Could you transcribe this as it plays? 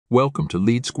Welcome to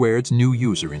LeadSquared's new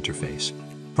user interface.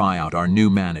 Try out our new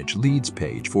Manage Leads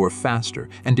page for a faster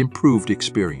and improved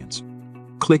experience.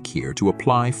 Click here to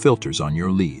apply filters on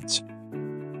your leads.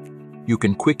 You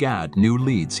can quick add new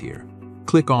leads here.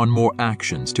 Click on More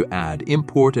Actions to add,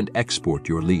 import, and export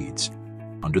your leads.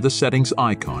 Under the Settings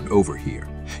icon over here,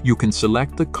 you can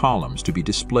select the columns to be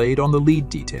displayed on the Lead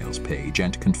Details page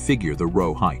and configure the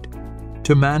row height.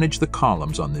 To manage the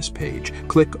columns on this page,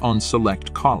 click on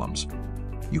Select Columns.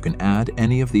 You can add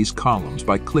any of these columns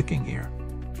by clicking here.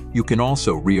 You can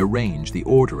also rearrange the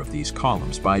order of these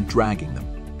columns by dragging them.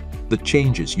 The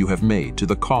changes you have made to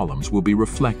the columns will be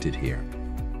reflected here.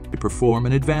 To perform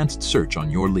an advanced search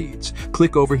on your leads,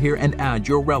 click over here and add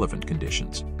your relevant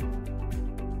conditions.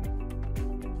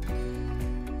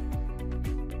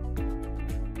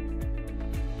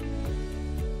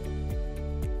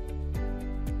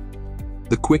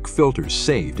 The quick filters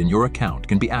saved in your account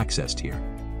can be accessed here.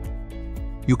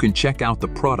 You can check out the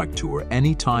product tour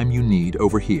anytime you need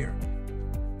over here.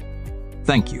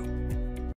 Thank you.